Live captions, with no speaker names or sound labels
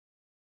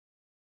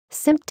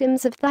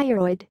Symptoms of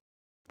thyroid.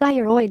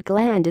 Thyroid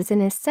gland is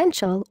an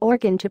essential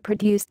organ to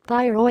produce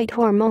thyroid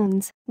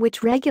hormones,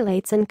 which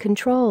regulates and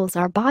controls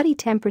our body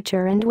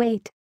temperature and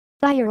weight.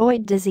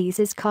 Thyroid disease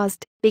is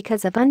caused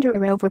because of under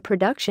or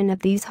overproduction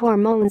of these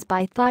hormones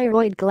by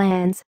thyroid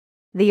glands.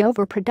 The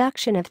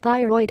overproduction of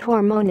thyroid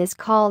hormone is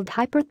called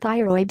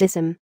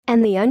hyperthyroidism,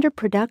 and the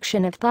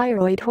underproduction of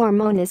thyroid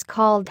hormone is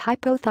called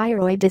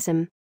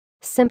hypothyroidism.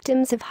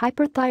 Symptoms of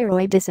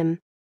hyperthyroidism.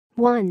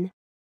 1.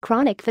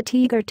 Chronic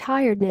fatigue or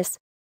tiredness.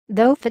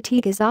 Though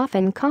fatigue is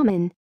often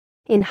common,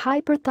 in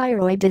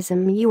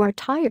hyperthyroidism you are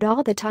tired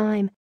all the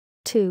time.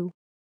 2.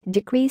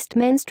 Decreased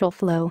menstrual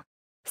flow.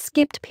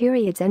 Skipped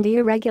periods and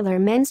irregular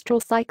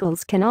menstrual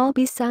cycles can all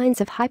be signs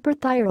of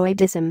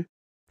hyperthyroidism.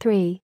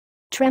 3.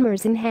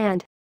 Tremors in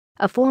hand.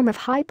 A form of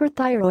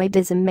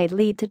hyperthyroidism may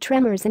lead to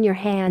tremors in your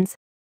hands.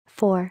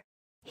 4.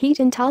 Heat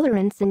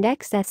intolerance and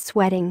excess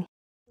sweating.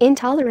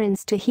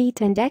 Intolerance to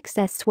heat and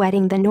excess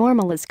sweating. The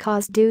normal is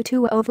caused due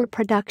to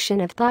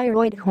overproduction of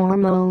thyroid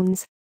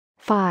hormones.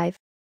 5.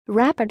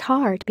 Rapid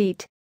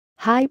heartbeat.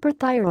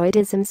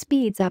 Hyperthyroidism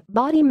speeds up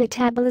body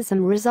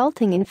metabolism,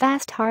 resulting in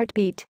fast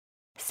heartbeat.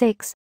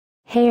 6.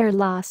 Hair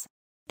loss.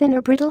 Thin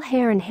or brittle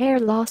hair and hair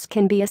loss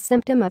can be a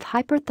symptom of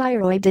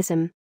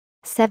hyperthyroidism.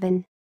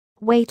 7.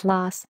 Weight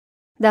loss.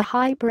 The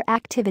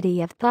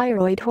hyperactivity of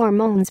thyroid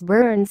hormones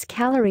burns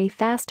calorie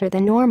faster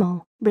than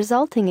normal,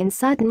 resulting in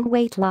sudden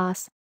weight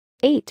loss.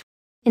 8.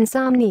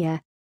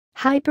 Insomnia.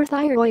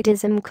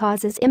 Hyperthyroidism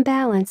causes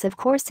imbalance of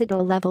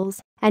cortisol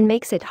levels and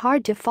makes it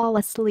hard to fall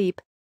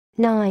asleep.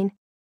 9.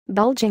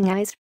 Bulging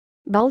eyes.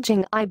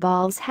 Bulging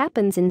eyeballs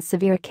happens in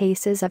severe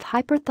cases of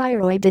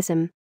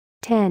hyperthyroidism.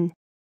 10.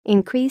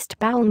 Increased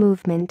bowel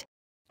movement.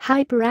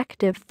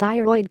 Hyperactive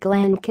thyroid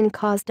gland can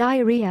cause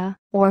diarrhea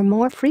or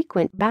more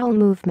frequent bowel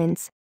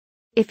movements.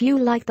 If you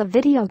like the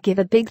video, give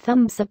a big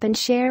thumbs up and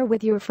share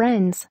with your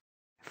friends.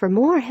 For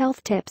more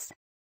health tips,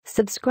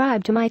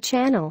 subscribe to my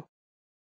channel.